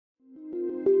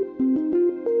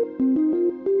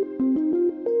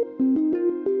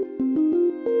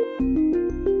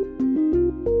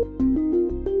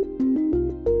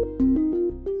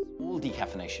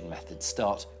Let's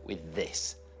start with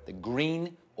this, the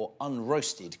green or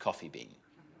unroasted coffee bean.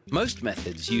 Most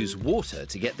methods use water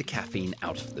to get the caffeine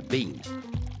out of the bean.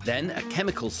 Then a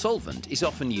chemical solvent is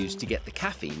often used to get the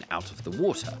caffeine out of the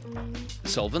water. The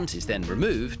solvent is then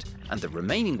removed and the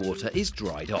remaining water is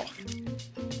dried off.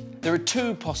 There are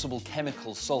two possible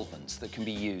chemical solvents that can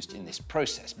be used in this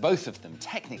process, both of them,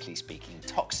 technically speaking,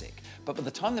 toxic. But by the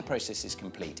time the process is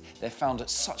complete, they're found at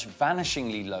such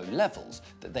vanishingly low levels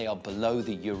that they are below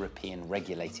the European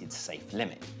regulated safe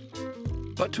limit.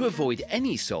 But to avoid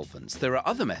any solvents, there are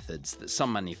other methods that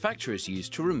some manufacturers use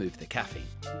to remove the caffeine.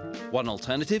 One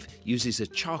alternative uses a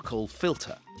charcoal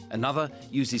filter. Another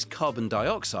uses carbon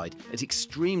dioxide at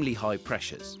extremely high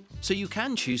pressures. So you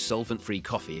can choose solvent-free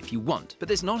coffee if you want, but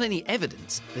there's not any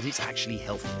evidence that it's actually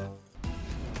healthier.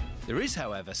 There is,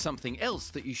 however, something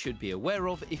else that you should be aware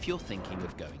of if you're thinking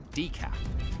of going decaf.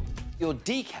 Your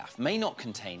decaf may not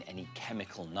contain any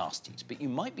chemical nasties, but you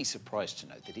might be surprised to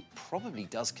know that it probably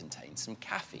does contain some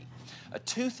caffeine. A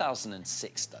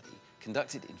 2006 study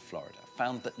conducted in Florida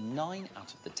found that 9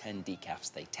 out of the 10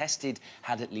 decafs they tested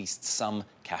had at least some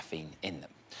caffeine in them.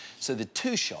 So the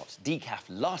 2-shot decaf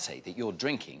latte that you're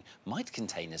drinking might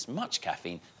contain as much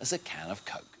caffeine as a can of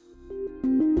Coke.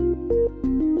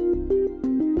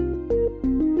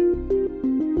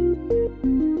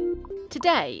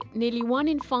 Today, nearly 1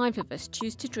 in 5 of us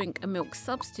choose to drink a milk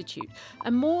substitute,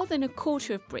 and more than a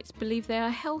quarter of Brits believe they are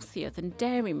healthier than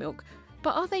dairy milk.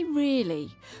 But are they really?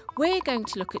 We're going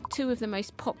to look at 2 of the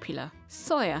most popular,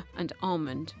 soya and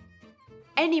almond.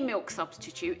 Any milk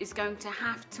substitute is going to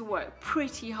have to work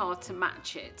pretty hard to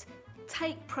match it.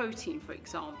 Take protein, for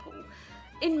example.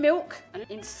 In milk and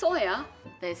in soya,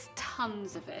 there's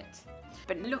tons of it.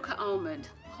 But look at almond,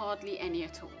 hardly any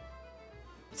at all.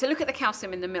 So look at the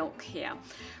calcium in the milk here.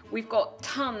 We've got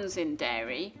tons in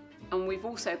dairy, and we've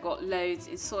also got loads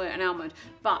in soya and almond.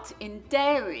 But in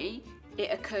dairy,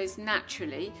 it occurs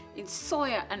naturally. In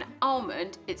soya and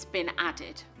almond, it's been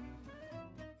added.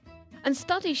 And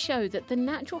studies show that the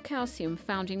natural calcium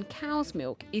found in cow's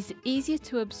milk is easier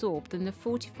to absorb than the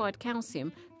fortified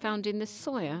calcium found in the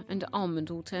soya and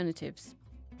almond alternatives.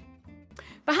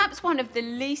 Perhaps one of the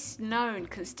least known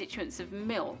constituents of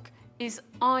milk is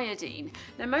iodine.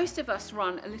 Now, most of us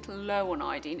run a little low on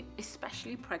iodine,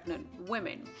 especially pregnant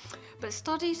women. But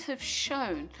studies have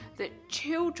shown that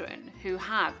children who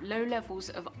have low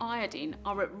levels of iodine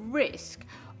are at risk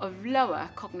of lower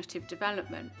cognitive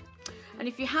development. And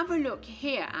if you have a look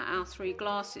here at our 3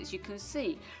 glasses, you can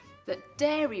see that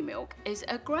dairy milk is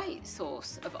a great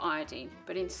source of iodine,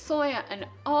 but in soya and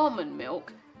almond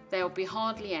milk, there'll be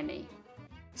hardly any.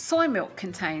 Soy milk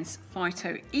contains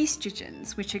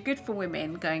phytoestrogens, which are good for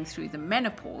women going through the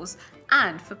menopause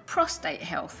and for prostate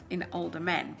health in older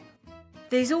men.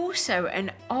 There's also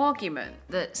an argument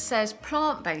that says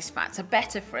plant-based fats are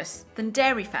better for us than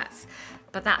dairy fats,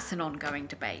 but that's an ongoing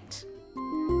debate.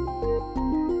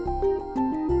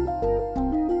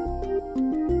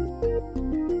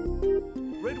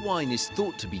 Wine is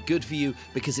thought to be good for you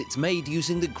because it's made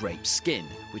using the grape skin,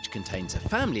 which contains a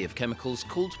family of chemicals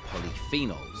called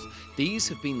polyphenols. These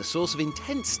have been the source of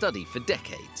intense study for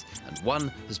decades, and one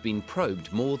has been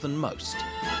probed more than most.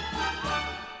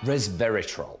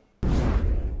 Resveratrol.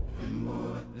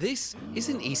 This is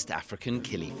an East African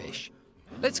killifish.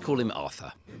 Let's call him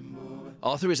Arthur.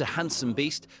 Arthur is a handsome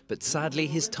beast, but sadly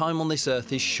his time on this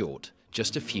earth is short,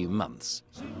 just a few months.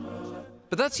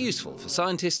 But that's useful for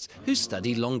scientists who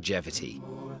study longevity.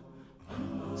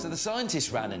 So the scientists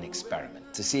ran an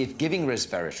experiment to see if giving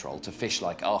resveratrol to fish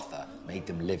like Arthur made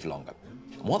them live longer.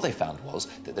 And what they found was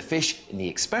that the fish in the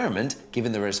experiment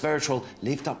given the resveratrol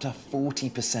lived up to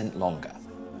 40% longer.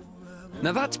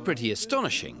 Now that's pretty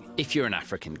astonishing if you're an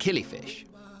African killifish.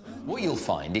 What you'll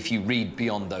find if you read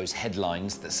beyond those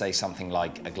headlines that say something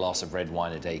like "a glass of red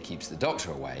wine a day keeps the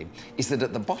doctor away" is that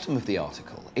at the bottom of the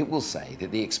article it will say that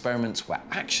the experiments were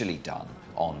actually done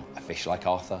on a fish like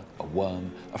Arthur, a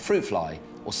worm, a fruit fly,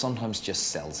 or sometimes just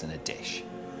cells in a dish.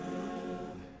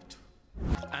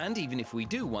 And even if we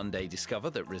do one day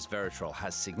discover that resveratrol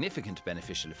has significant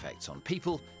beneficial effects on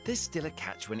people, there's still a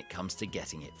catch when it comes to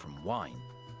getting it from wine.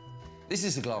 This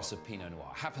is a glass of Pinot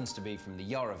Noir, happens to be from the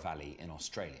Yarra Valley in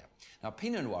Australia. Now,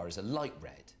 Pinot Noir is a light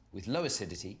red with low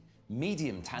acidity,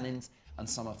 medium tannins, and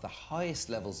some of the highest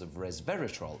levels of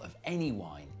resveratrol of any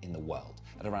wine in the world,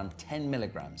 at around 10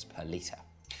 milligrams per litre.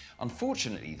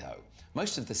 Unfortunately, though,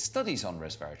 most of the studies on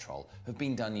resveratrol have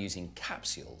been done using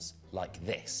capsules like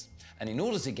this. And in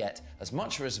order to get as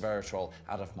much resveratrol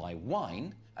out of my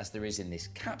wine as there is in this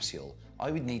capsule,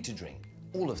 I would need to drink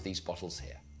all of these bottles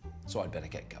here. So I'd better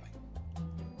get going.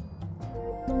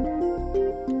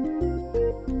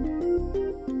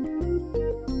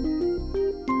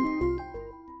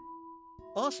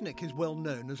 Arsenic is well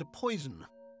known as a poison,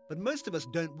 but most of us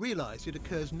don't realise it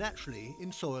occurs naturally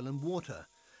in soil and water,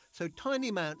 so tiny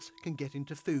amounts can get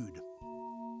into food.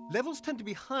 Levels tend to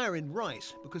be higher in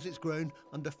rice because it's grown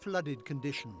under flooded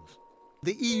conditions.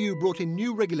 The EU brought in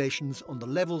new regulations on the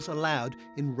levels allowed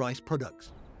in rice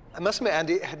products. I must admit,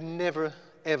 Andy, it had never,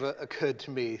 ever occurred to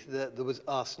me that there was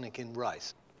arsenic in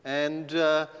rice. And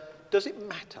does it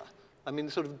matter? I mean,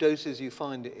 the sort of doses you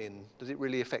find it in, does it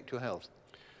really affect your health?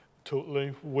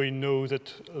 Totally. We know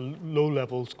that low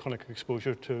levels chronic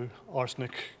exposure to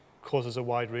arsenic causes a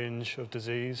wide range of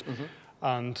disease,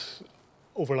 and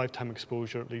over lifetime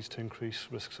exposure it leads to increased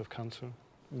risks of cancer.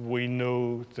 We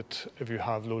know that if you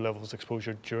have low levels of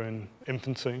exposure during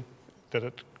infancy, that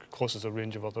it causes a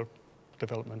range of other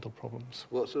developmental problems.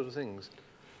 What sort of things?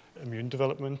 Immune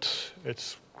development,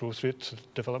 its growth rate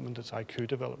development, its IQ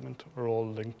development are all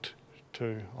linked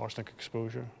to arsenic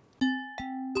exposure.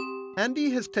 Andy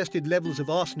has tested levels of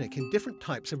arsenic in different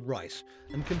types of rice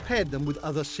and compared them with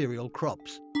other cereal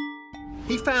crops.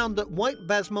 He found that white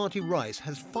basmati rice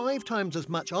has 5 times as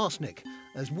much arsenic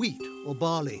as wheat or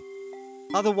barley.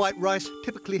 Other white rice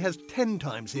typically has 10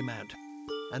 times the amount,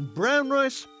 and brown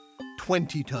rice,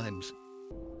 20 times.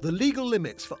 The legal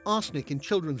limits for arsenic in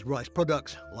children's rice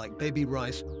products, like baby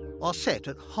rice, are set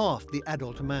at half the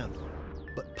adult amount.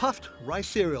 But puffed rice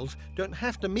cereals don't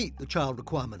have to meet the child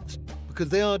requirements because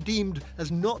they are deemed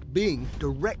as not being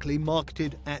directly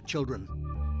marketed at children.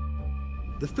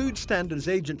 The Food Standards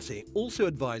Agency also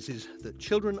advises that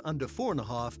children under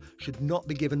 4.5 should not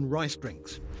be given rice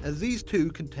drinks, as these too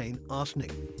contain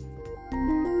arsenic.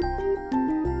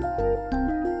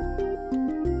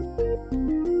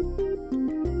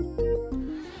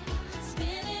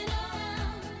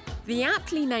 The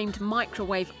aptly named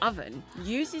microwave oven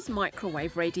uses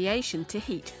microwave radiation to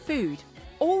heat food.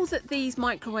 All that these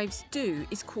microwaves do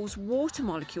is cause water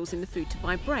molecules in the food to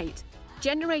vibrate,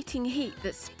 generating heat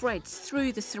that spreads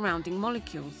through the surrounding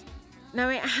molecules. Now,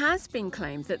 it has been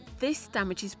claimed that this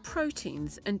damages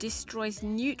proteins and destroys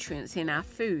nutrients in our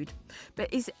food,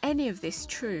 but is any of this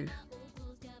true?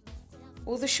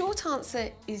 Well, the short answer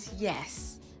is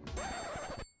yes.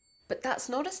 But that's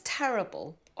not as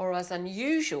terrible or as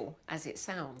unusual as it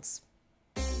sounds.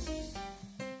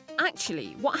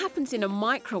 Actually, what happens in a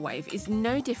microwave is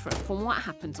no different from what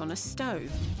happens on a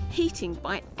stove. Heating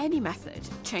by any method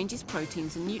changes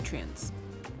proteins and nutrients.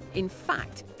 In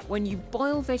fact, when you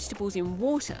boil vegetables in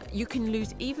water, you can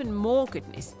lose even more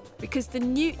goodness because the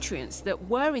nutrients that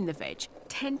were in the veg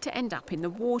tend to end up in the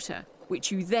water,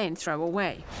 which you then throw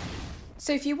away.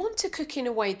 So if you want to cook in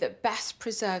a way that best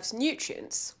preserves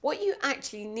nutrients, what you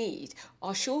actually need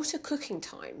are shorter cooking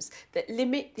times that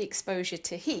limit the exposure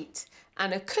to heat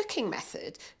and a cooking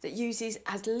method that uses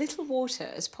as little water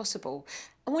as possible.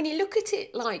 And when you look at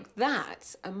it like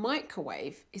that, a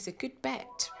microwave is a good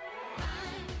bet.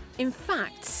 In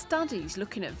fact, studies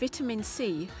looking at vitamin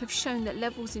C have shown that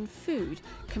levels in food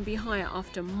can be higher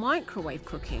after microwave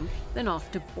cooking than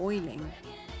after boiling.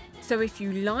 So if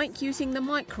you like using the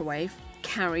microwave,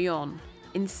 carry on.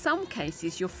 In some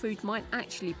cases, your food might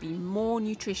actually be more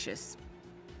nutritious.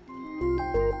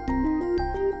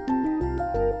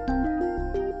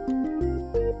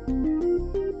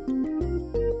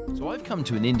 So I've come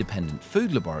to an independent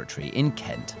food laboratory in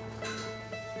Kent.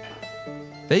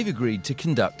 They've agreed to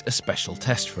conduct a special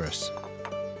test for us.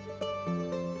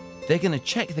 They're going to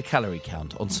check the calorie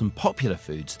count on some popular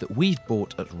foods that we've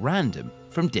bought at random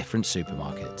from different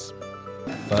supermarkets.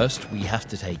 First, we have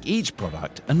to take each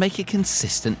product and make a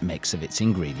consistent mix of its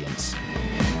ingredients.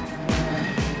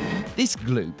 This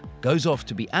gloop goes off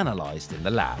to be analysed in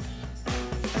the lab.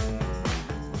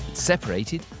 It's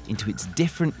separated into its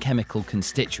different chemical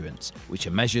constituents, which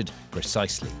are measured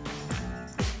precisely.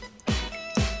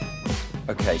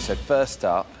 OK, so first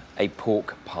up, a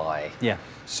pork pie. Yeah.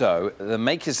 So the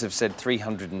makers have said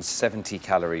 370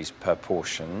 calories per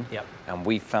portion, Yep. and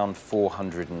we found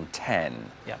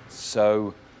 410. Yep.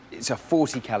 So it's a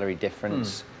 40-calorie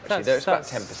difference. Actually, that's about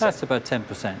 10%. That's about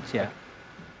 10%, yeah.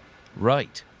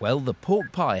 Right, well, the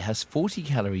pork pie has 40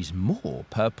 calories more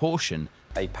per portion.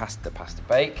 A pasta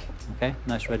bake. Okay,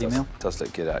 nice ready meal. Does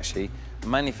look good, actually.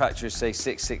 Manufacturers say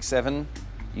 667.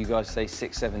 You guys say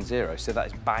 670, so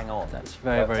that's bang on. That's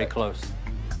very, very Perfect. close.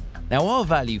 Now, our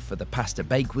value for the pasta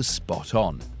bake was spot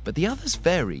on, but the others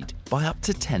varied by up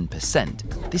to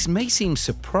 10%. This may seem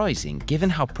surprising given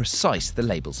how precise the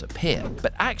labels appear,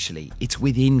 but actually it's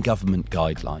within government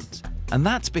guidelines. And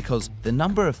that's because the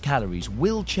number of calories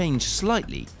will change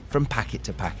slightly from packet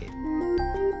to packet.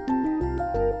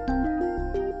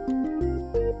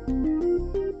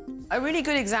 A really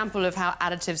good example of how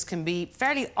additives can be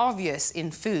fairly obvious in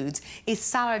foods is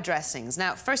salad dressings.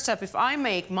 Now, first up, if I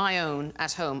make my own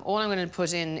at home, all I'm going to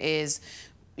put in is,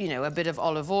 you know, a bit of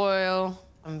olive oil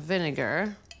and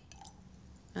vinegar.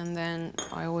 And then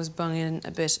I always bung in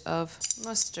a bit of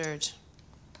mustard.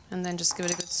 And then just give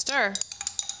it a good stir.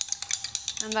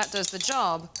 And that does the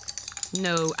job.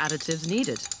 No additives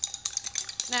needed.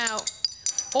 Now,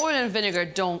 oil and vinegar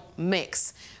don't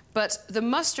mix. But the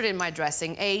mustard in my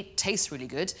dressing, A, tastes really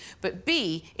good, but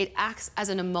B, it acts as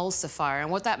an emulsifier.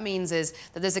 And what that means is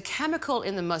that there's a chemical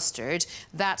in the mustard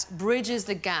that bridges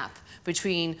the gap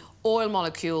between oil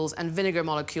molecules and vinegar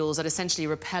molecules that essentially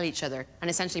repel each other and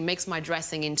essentially makes my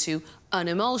dressing into an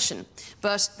emulsion.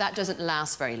 But that doesn't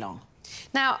last very long.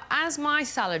 Now, as my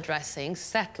salad dressing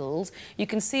settles, you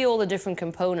can see all the different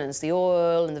components, the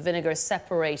oil and the vinegar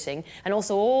separating, and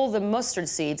also all the mustard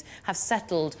seeds have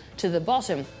settled to the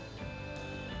bottom.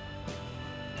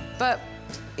 But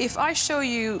if I show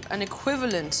you an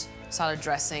equivalent salad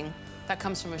dressing that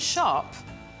comes from a shop,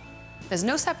 there's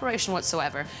no separation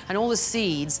whatsoever, and all the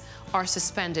seeds are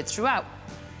suspended throughout.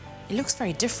 It looks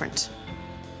very different.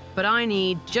 But I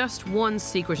need just one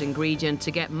secret ingredient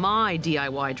to get my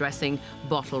DIY dressing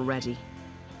bottle ready.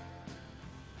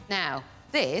 Now,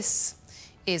 this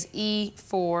is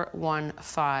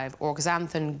E415, or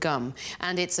xanthan gum,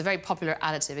 and it's a very popular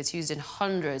additive. It's used in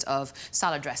hundreds of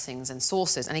salad dressings and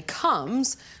sauces, and it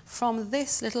comes from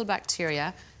this little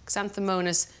bacteria,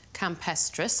 Xanthomonas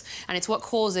campestris, and it's what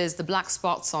causes the black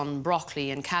spots on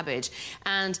broccoli and cabbage.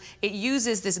 And it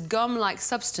uses this gum-like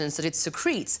substance that it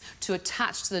secretes to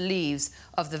attach to the leaves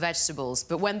of the vegetables.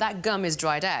 But when that gum is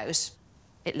dried out,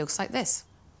 it looks like this.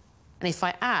 And if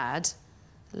I add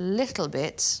a little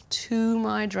bit to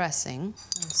my dressing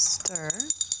and stir,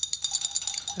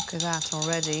 look at that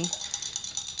already,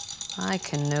 I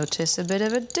can notice a bit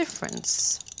of a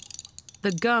difference.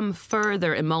 The gum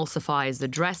further emulsifies the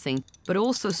dressing, but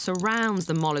also surrounds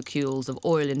the molecules of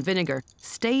oil and vinegar,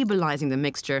 stabilising the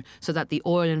mixture so that the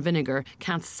oil and vinegar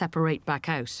can't separate back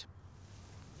out.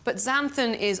 But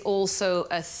xanthan is also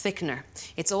a thickener.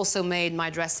 It's also made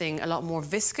my dressing a lot more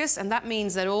viscous, and that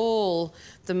means that all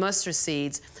the mustard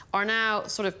seeds are now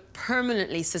sort of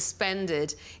permanently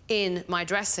suspended in my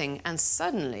dressing, and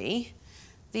suddenly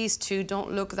these two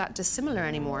don't look that dissimilar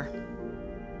anymore.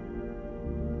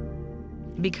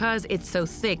 Because it's so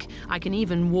thick, I can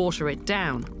even water it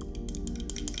down,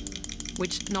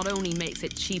 which not only makes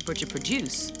it cheaper to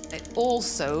produce, it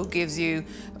also gives you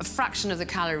a fraction of the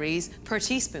calories per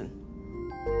teaspoon.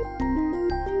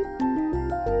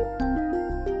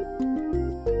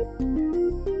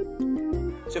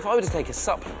 So if I were to take a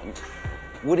supplement,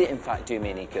 would it in fact do me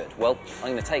any good? Well,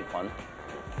 I'm going to take one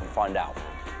and find out.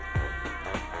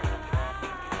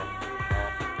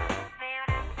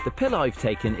 The pill I've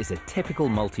taken is a typical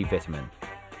multivitamin,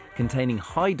 containing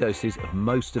high doses of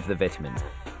most of the vitamins,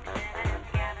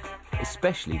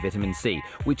 especially vitamin C,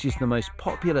 which is the most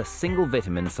popular single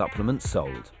vitamin supplement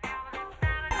sold.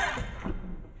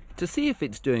 To see if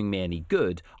it's doing me any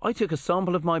good, I took a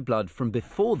sample of my blood from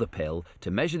before the pill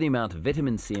to measure the amount of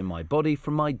vitamin C in my body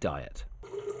from my diet.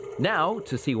 Now,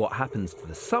 to see what happens to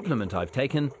the supplement I've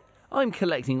taken, I'm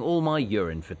collecting all my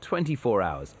urine for 24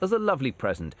 hours as a lovely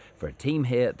present for a team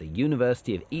here at the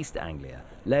University of East Anglia,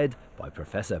 led by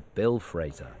Professor Bill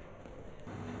Fraser.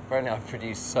 Apparently I've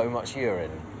produced so much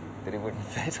urine that it wouldn't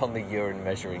fit on the urine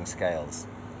measuring scales.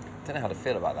 Don't know how to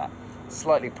feel about that.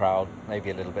 Slightly proud,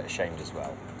 maybe a little bit ashamed as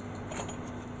well.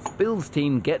 Bill's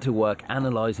team get to work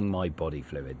analysing my body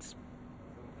fluids.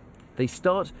 They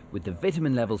start with the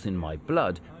vitamin levels in my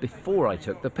blood before I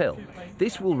took the pill.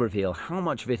 This will reveal how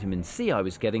much vitamin C I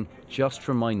was getting just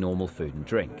from my normal food and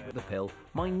drink. The pill,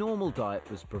 my normal diet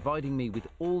was providing me with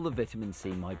all the vitamin C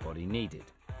my body needed.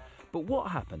 But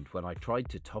what happened when I tried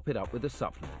to top it up with a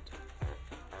supplement?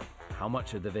 How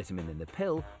much of the vitamin in the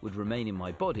pill would remain in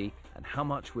my body and how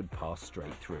much would pass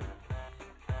straight through?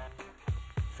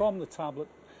 From the tablet,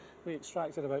 we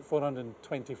extracted about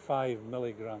 425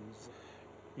 milligrams.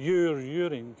 Your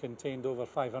urine contained over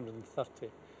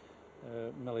 530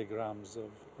 milligrams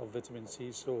of vitamin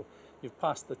C, so you've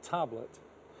passed the tablet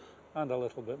and a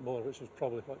little bit more, which is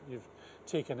probably what you've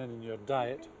taken in your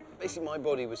diet. Basically, my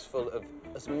body was full of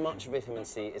as much vitamin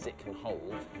C as it can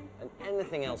hold, and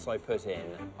anything else I put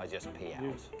in, I just pee out.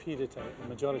 You've peed it out. The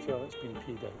majority of it's been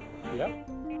peed out. Yeah.